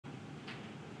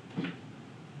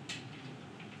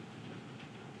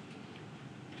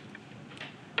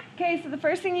Okay, so the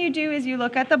first thing you do is you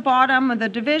look at the bottom of the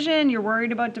division. You're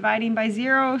worried about dividing by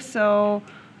 0, so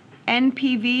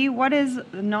NPV, what is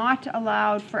not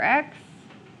allowed for x?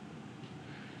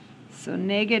 So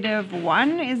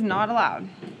 -1 is not allowed.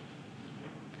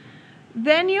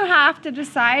 Then you have to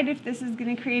decide if this is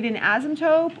going to create an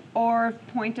asymptote or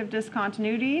point of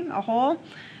discontinuity, a hole.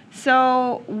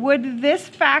 So would this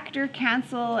factor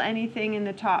cancel anything in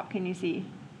the top? Can you see?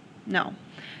 No.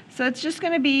 So it's just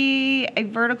going to be a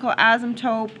vertical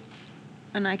asymptote,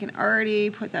 and I can already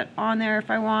put that on there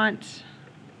if I want,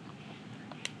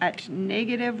 at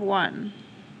 -1.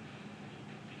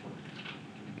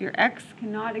 Your x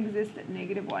cannot exist at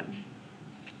 -1.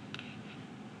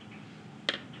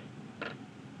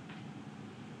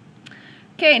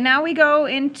 Okay, now we go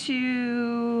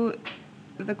into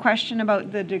the question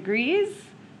about the degrees.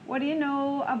 What do you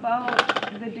know about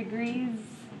the degrees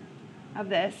of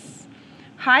this?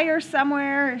 Higher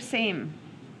somewhere, same.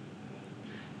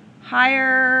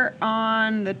 Higher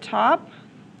on the top.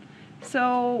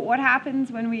 So what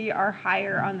happens when we are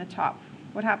higher on the top?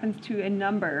 What happens to a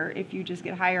number if you just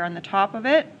get higher on the top of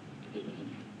it?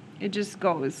 It just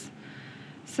goes.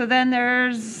 So then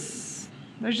there's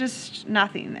just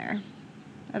nothing there.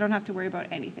 I don't have to worry about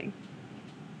anything.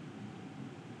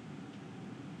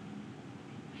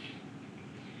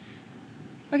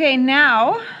 Okay,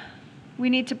 now we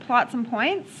need to plot some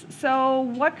points. So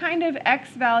what kind of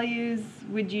x values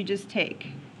would you just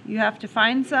take? You have to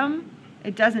find some.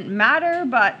 It doesn't matter,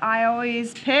 but I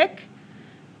always pick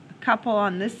a couple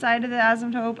on this side of the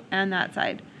asymptote and that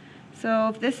side. So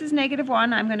if this is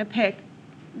 -1, I'm going to pick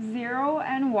 0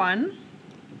 and 1.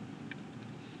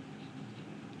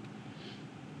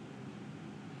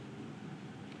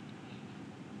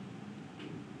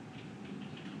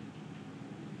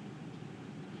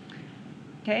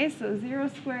 Okay, so 0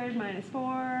 squared minus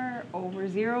 4 over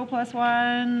 0 plus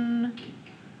 1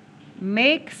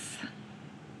 makes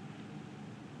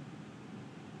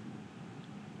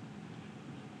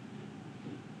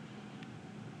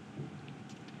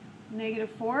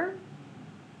 -4.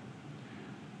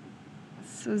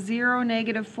 So 0,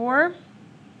 -4.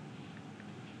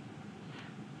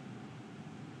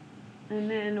 And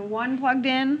then 1 plugged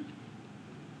in.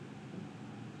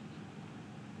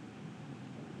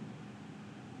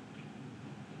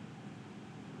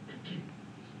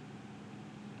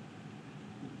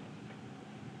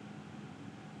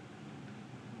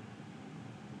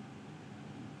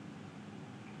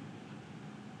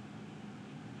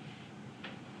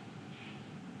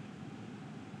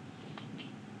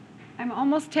 I'm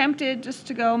almost tempted just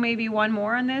to go maybe one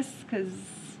more on this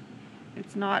because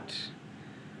it's not,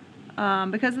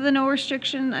 because of the no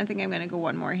restriction, I think I'm going to go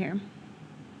one more here.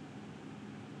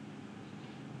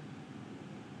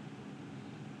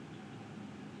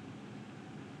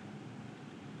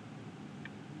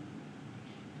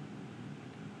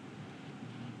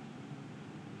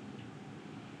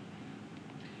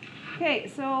 Okay,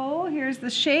 so here's the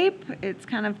shape. It's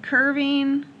kind of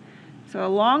curving. So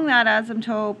along that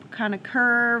asymptote kind of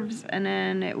curves, and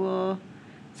then it will,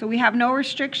 so we have no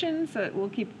restriction, so it will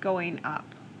keep going up.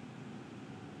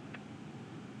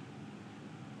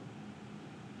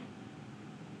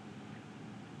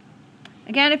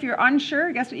 Again, if you're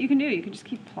unsure, guess what you can do? You can just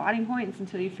keep plotting points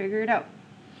until you figure it out.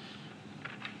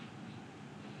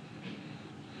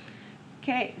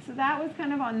 Okay, so that was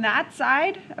kind of on that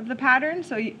side of the pattern.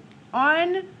 So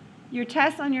on your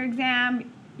test, on your exam,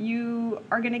 you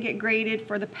are going to get graded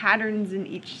for the patterns in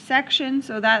each section.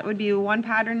 So that would be one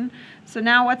pattern. So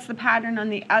now what's the pattern on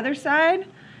the other side?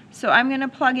 So I'm going to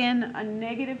plug in a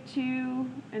 -2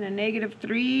 and a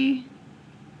 -3.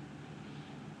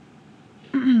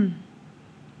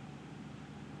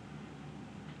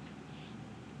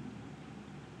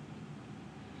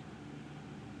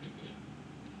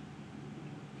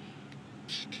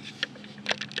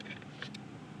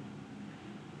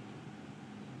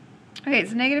 Okay,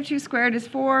 so -2 squared is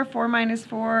 4. 4 minus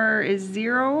 4 is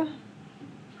 0.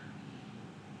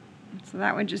 So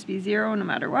that would just be 0 no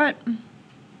matter what. And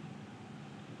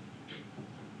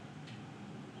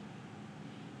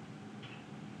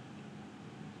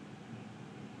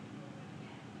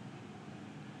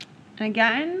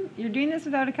again, you're doing this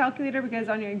without a calculator because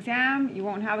on your exam, you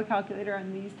won't have a calculator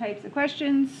on these types of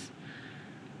questions.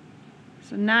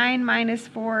 So 9 minus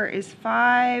 4 is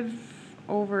 5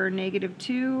 over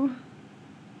 -2.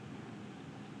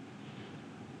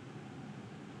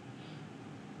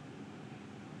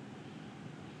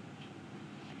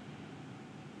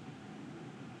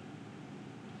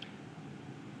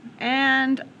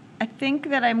 And I think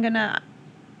that I'm going to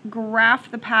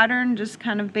graph the pattern just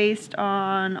kind of based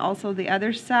on also the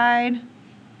other side.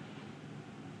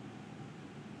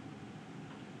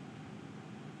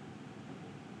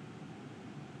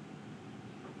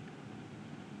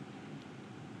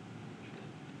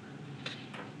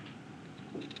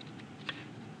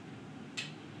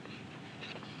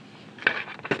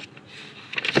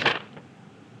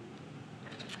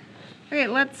 Okay,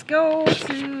 let's go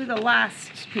to the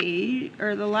last page,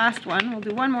 or the last one. We'll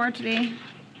do one more today.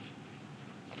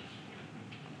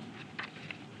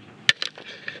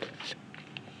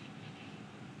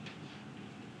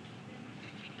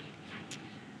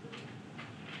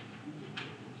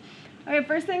 Okay,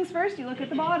 first things first, you look at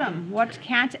the bottom. What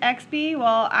can't x be?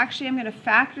 Well, actually, I'm going to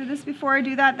factor this before I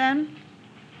do that then.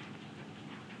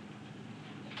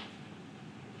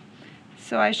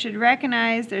 So I should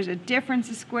recognize there's a difference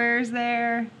of squares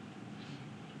there.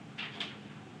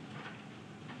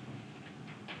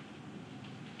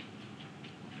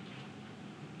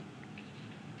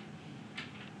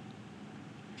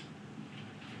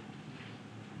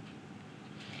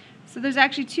 So there's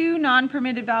actually two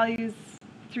non-permitted values.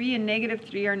 3 and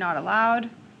 -3 are not allowed.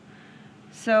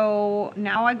 So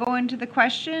now I go into the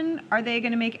question, are they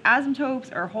going to make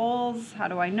asymptotes or wholes? How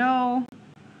do I know?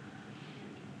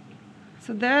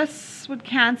 So this would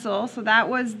cancel. So that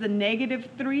was the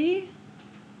 -3.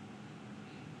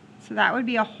 So that would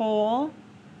be a whole,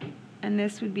 and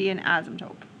this would be an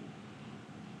asymptote.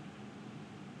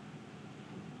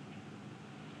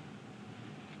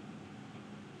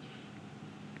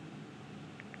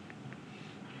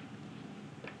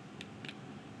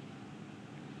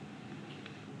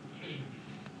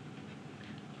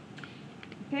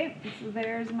 Okay, so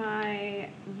there's my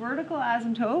vertical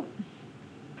asymptote.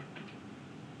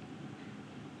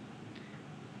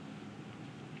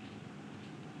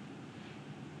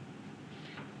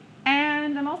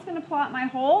 And I'm also going to plot my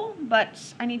whole,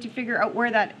 but I need to figure out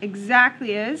where that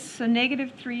exactly is. So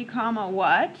 -3 comma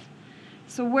what?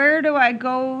 So where do I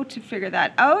go to figure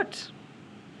that out?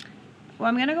 Well,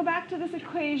 I'm going to go back to this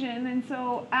equation, and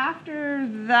so after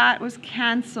that was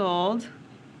canceled,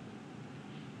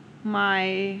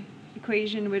 my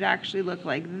equation would actually look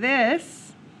like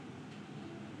this.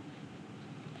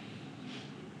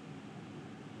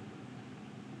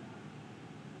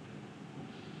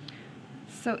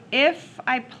 So if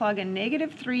I plug a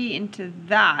 -3 into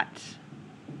that,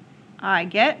 I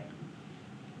get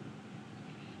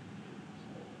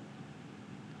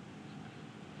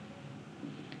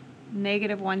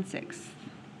 -1/6.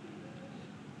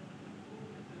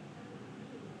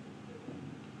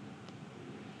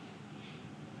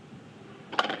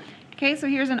 Okay, so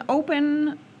here's an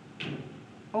open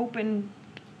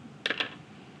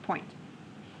point.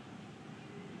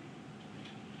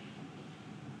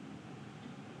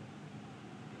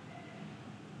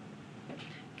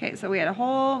 Okay, so we had a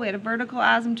whole, we had a vertical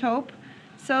asymptote.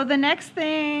 So the next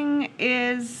thing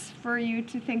is for you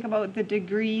to think about the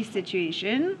degree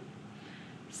situation.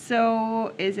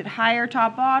 So is it higher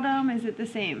top bottom? Is it the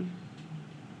same?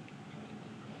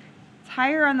 It's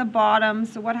higher on the bottom.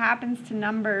 So what happens to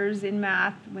numbers in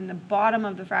math when the bottom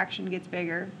of the fraction gets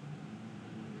bigger?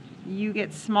 You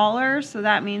get smaller. So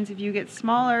that means if you get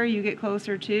smaller, you get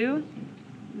closer to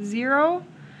 0.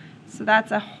 So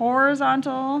that's a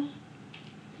horizontal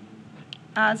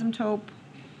asymptote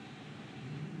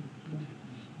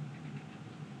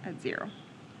at 0.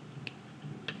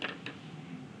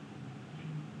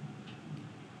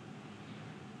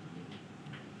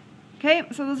 Okay,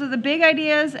 so those are the big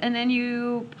ideas, and then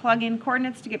you plug in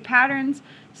coordinates to get patterns.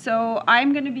 So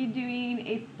I'm going to be doing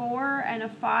a 4 and a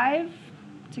 5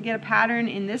 to get a pattern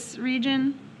in this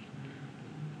region.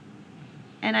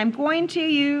 And I'm going to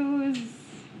use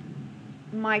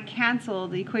my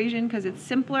canceled equation because it's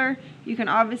simpler. You can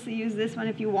obviously use this one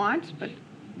if you want, but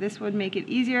this would make it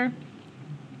easier.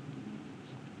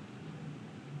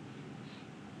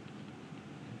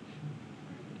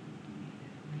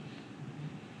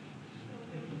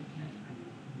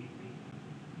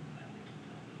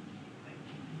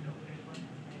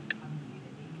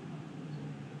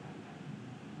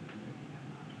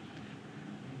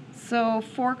 So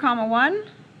 4 comma 1,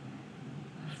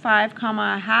 5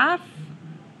 comma half,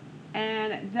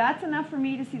 and that's enough for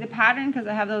me to see the pattern because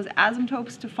I have those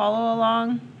asymptotes to follow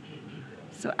along.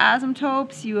 So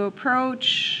asymptotes, you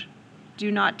approach,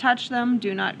 do not touch them,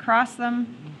 do not cross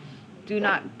them, do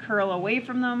not curl away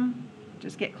from them,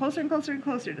 just get closer and closer and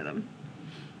closer to them.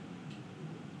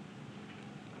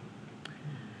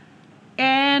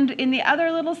 And in the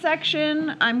other little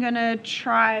section, I'm going to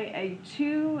try a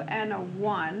 2 and a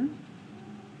 1.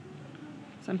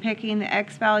 So I'm picking the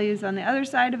x values on the other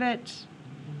side of it.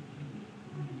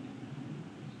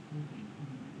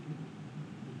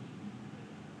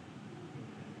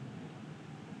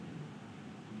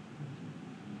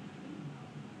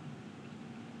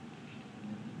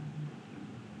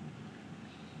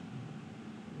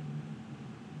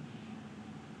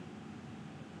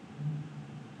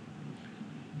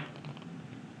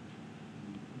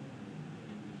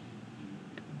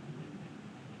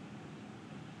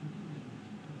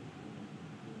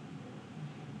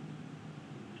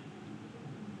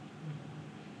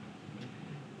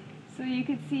 So you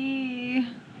could see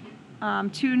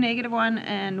 2 negative 1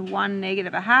 and 1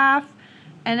 negative a half.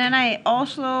 And then I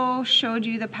also showed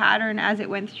you the pattern as it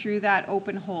went through that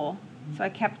open hole. So I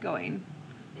kept going.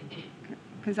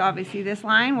 Because obviously this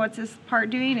line, what's this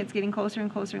part doing? It's getting closer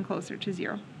and closer and closer to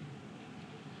 0.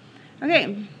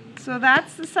 Okay, so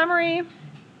that's the summary.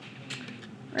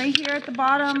 Right here at the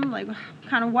bottom, like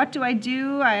kind of what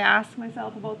do? I ask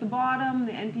myself about the bottom,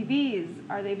 the NPVs.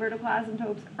 Are they vertical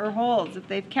asymptotes or holes if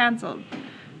they've canceled?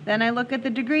 Then I look at the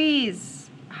degrees.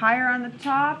 Higher on the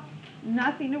top,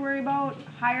 nothing to worry about.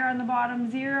 Higher on the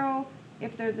bottom, 0.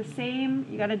 If they're the same,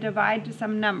 you got to divide to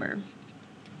some number.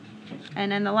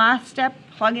 And then the last step,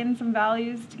 plug in some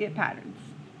values to get patterns.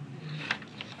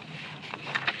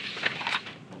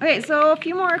 Okay, so a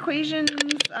few more equations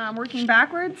working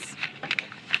backwards.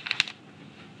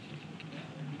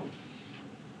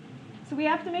 So we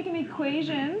have to make an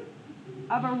equation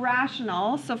of a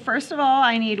rational. So first of all,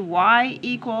 I need y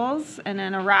equals, and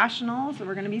then a rational, so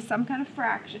we're going to be some kind of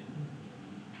fraction.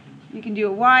 You can do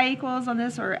a y equals on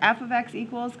this, or f of x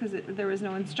equals, because there was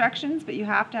no instructions, but you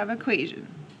have to have an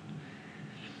equation.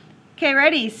 Okay,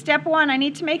 ready? Step 1, I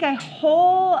need to make a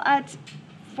whole at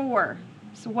 4.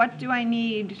 So what do I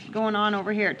need going on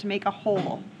over here to make a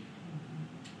whole?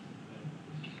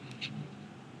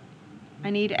 I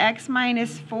need x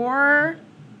minus 4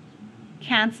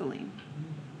 canceling.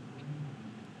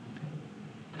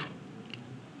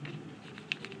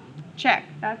 Check,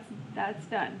 that's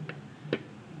done.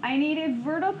 I need a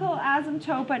vertical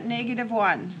asymptote at negative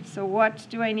 1. So what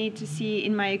do I need to see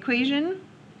in my equation?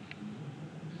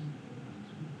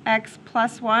 X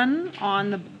plus 1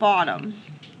 on the bottom.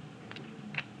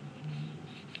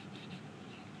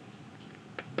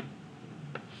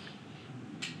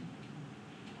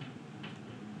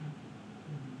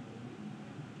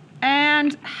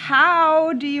 And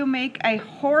how do you make a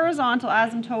horizontal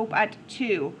asymptote at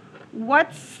 2?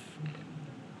 What's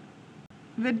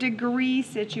the degree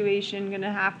situation going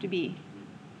to have to be?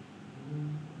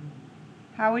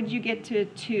 How would you get to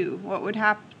 2? What would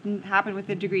happen with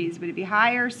the degrees? Would it be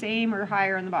higher, same, or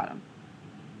higher on the bottom?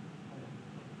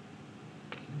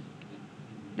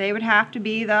 They would have to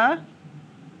be the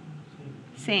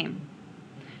same.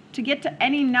 To get to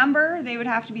any number, they would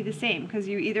have to be the same, because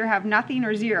you either have nothing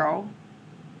or 0,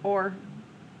 or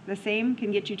the same can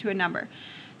get you to a number.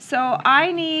 So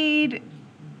I need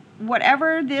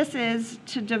whatever this is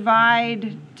to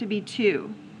divide to be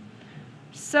 2.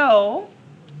 So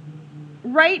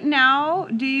right now,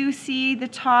 do you see the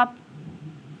top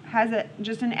has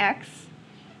just an x?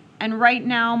 And right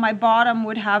now, my bottom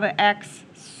would have an x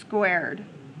squared,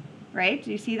 right? Do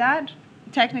you see that?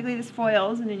 Technically, this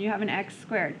foils, and then you have an x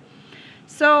squared.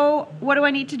 So what do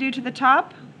I need to do to the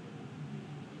top?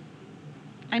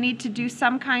 I need to do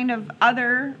some kind of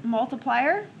other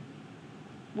multiplier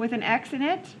with an x in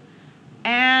it,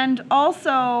 and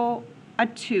also a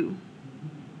 2.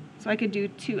 So I could do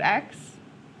 2x,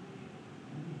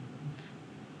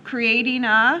 creating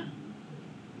a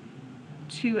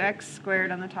 2x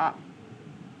squared on the top.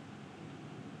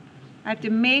 I have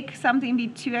to make something be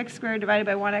 2x squared divided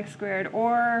by 1x squared,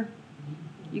 or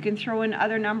you can throw in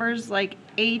other numbers like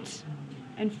 8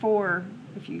 and 4.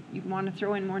 If you want to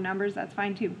throw in more numbers, that's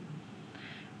fine too.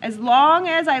 As long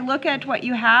as I look at what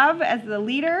you have as the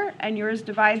leader and yours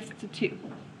divides to 2.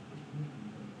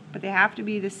 But they have to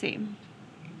be the same.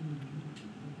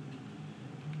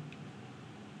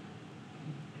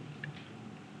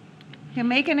 You can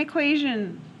make an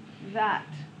equation that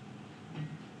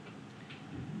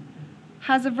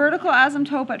has a vertical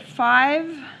asymptote at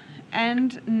 5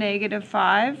 and negative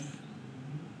 5.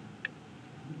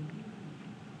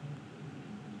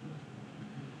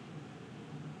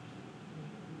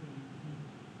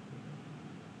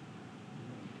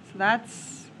 So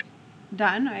that's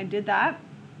done. I did that.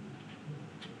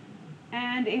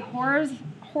 And a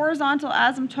horizontal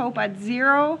asymptote at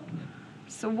 0.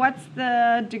 So what's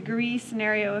the degree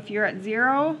scenario if you're at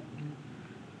 0?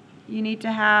 You need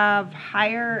to have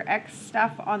higher x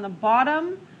stuff on the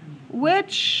bottom,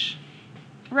 which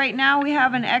right now we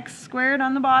have an x squared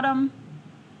on the bottom.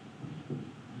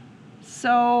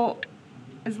 So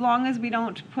as long as we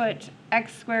don't put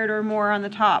x squared or more on the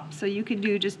top. So you could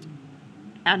do just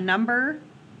a number.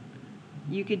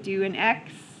 You could do an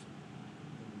x.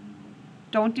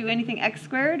 Don't do anything x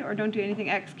squared, or don't do anything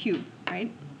x cubed,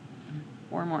 right?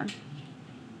 Or more.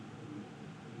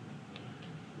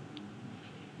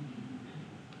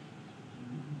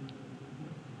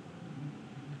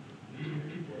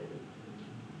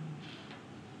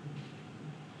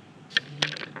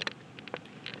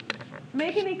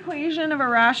 Make an equation of a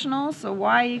rational, so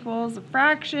y equals a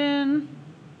fraction.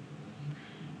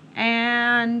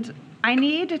 And I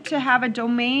need to have a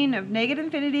domain of negative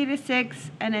infinity to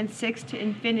 6 and then 6 to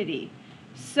infinity.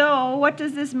 So what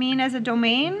does this mean as a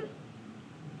domain?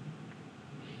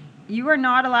 You are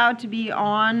not allowed to be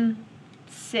on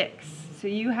 6. So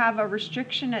you have a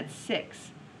restriction at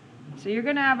 6. So you're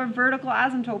going to have a vertical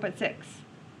asymptote at 6.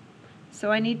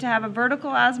 So I need to have a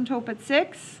vertical asymptote at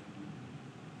 6.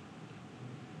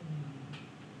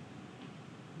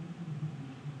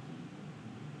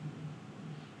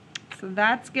 So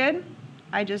that's good.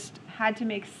 I just had to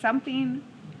make something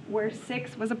where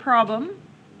 6 was a problem.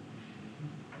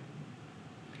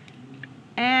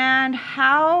 And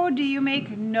how do you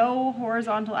make no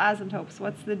horizontal asymptotes?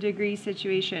 What's the degree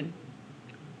situation?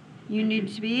 You need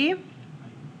to be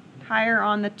higher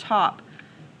on the top.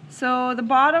 So the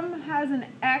bottom has an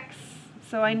x,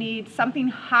 so I need something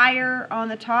higher on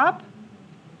the top.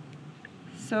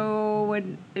 So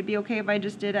would it be okay if I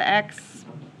just did an x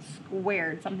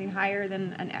squared, something higher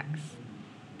than an x?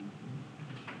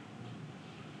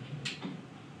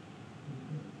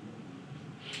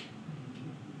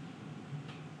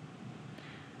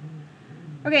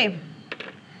 Okay,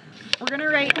 we're going to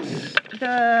write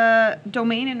the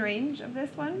domain and range of this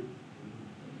one.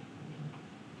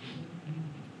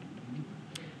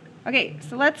 Okay,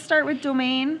 so let's start with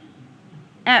domain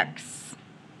x.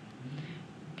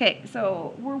 Okay,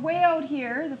 so we're way out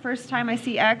here. The first time I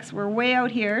see x, we're way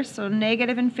out here, so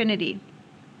negative infinity.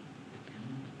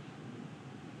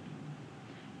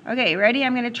 Okay, ready?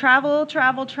 I'm going to travel,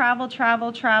 travel, travel,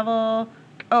 travel, travel.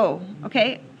 Oh,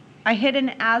 okay, I hit an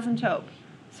asymptote.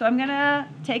 So I'm going to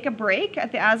take a break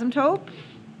at the asymptote.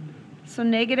 So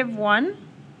 -1.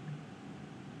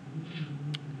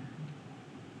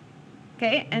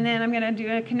 Okay, and then I'm going to do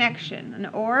a connection, an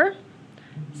OR.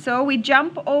 So we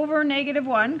jump over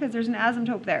 -1 because there's an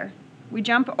asymptote there. We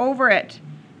jump over it.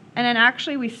 And then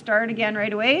actually we start again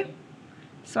right away.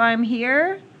 So I'm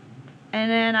here, and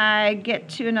then I get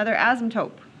to another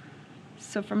asymptote.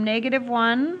 So from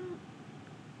 -1,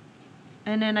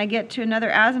 and then I get to another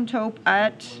asymptote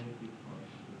at,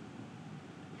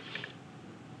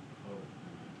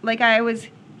 like I was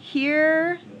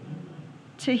here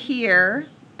to here,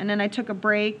 and then I took a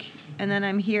break, and then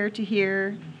I'm here to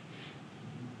here.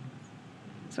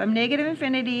 So I'm negative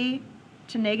infinity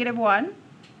to -1,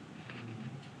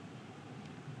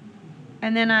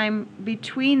 and then I'm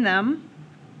between them.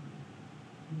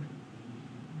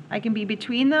 I can be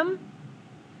between them,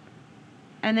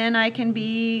 and then I can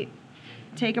be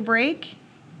take a break,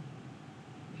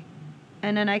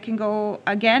 and then I can go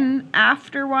again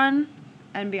after one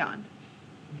and beyond.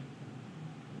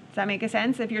 Does that make a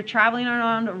sense? If you're traveling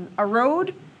on a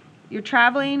road, you're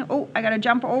traveling, oh, I gotta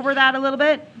jump over that a little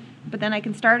bit, but then I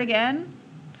can start again.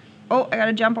 Oh, I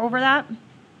gotta jump over that.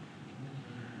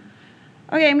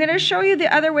 Okay, I'm gonna show you the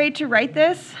other way to write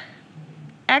this.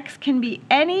 X can be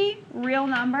any real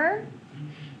number,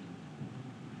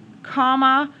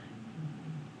 comma,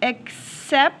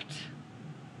 except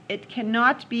it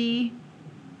cannot be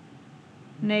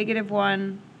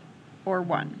 -1 or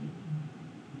 1.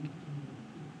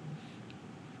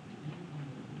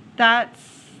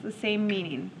 That's the same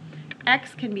meaning.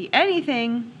 X can be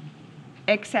anything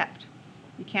except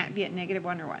you can't be at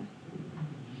 -1 or 1.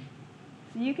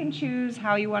 So you can choose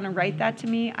how you want to write that to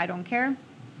me. I don't care.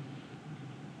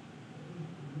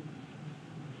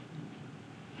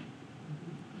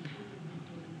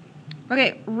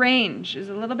 Okay, range is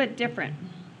a little bit different.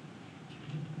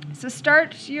 So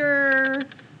start your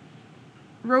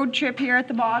road trip here at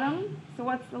the bottom. So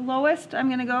what's the lowest I'm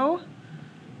going to go?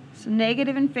 So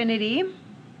negative infinity.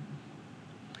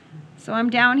 So I'm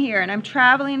down here and I'm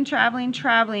traveling, traveling,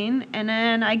 traveling, and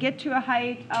then I get to a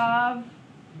height of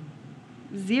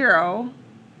 0,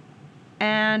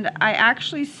 and I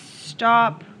actually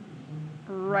stop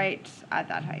right at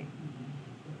that height.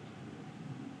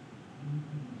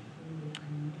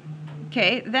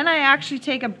 Okay, then I actually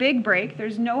take a big break.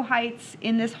 There's no heights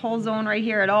in this whole zone right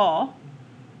here at all.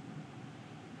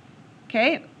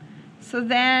 Okay, so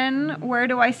then where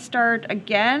do I start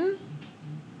again?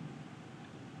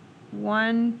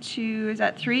 1, 2, is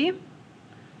that 3?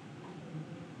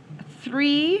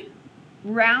 3,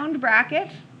 round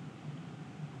bracket,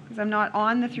 because I'm not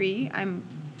on the 3. I'm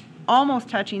almost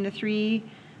touching the 3,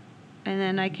 and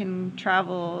then I can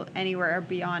travel anywhere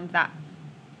beyond that.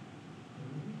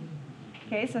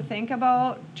 Okay, so think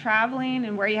about traveling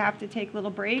and where you have to take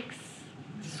little breaks.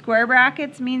 Square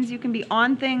brackets means you can be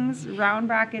on things. Round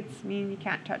brackets mean you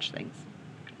can't touch things.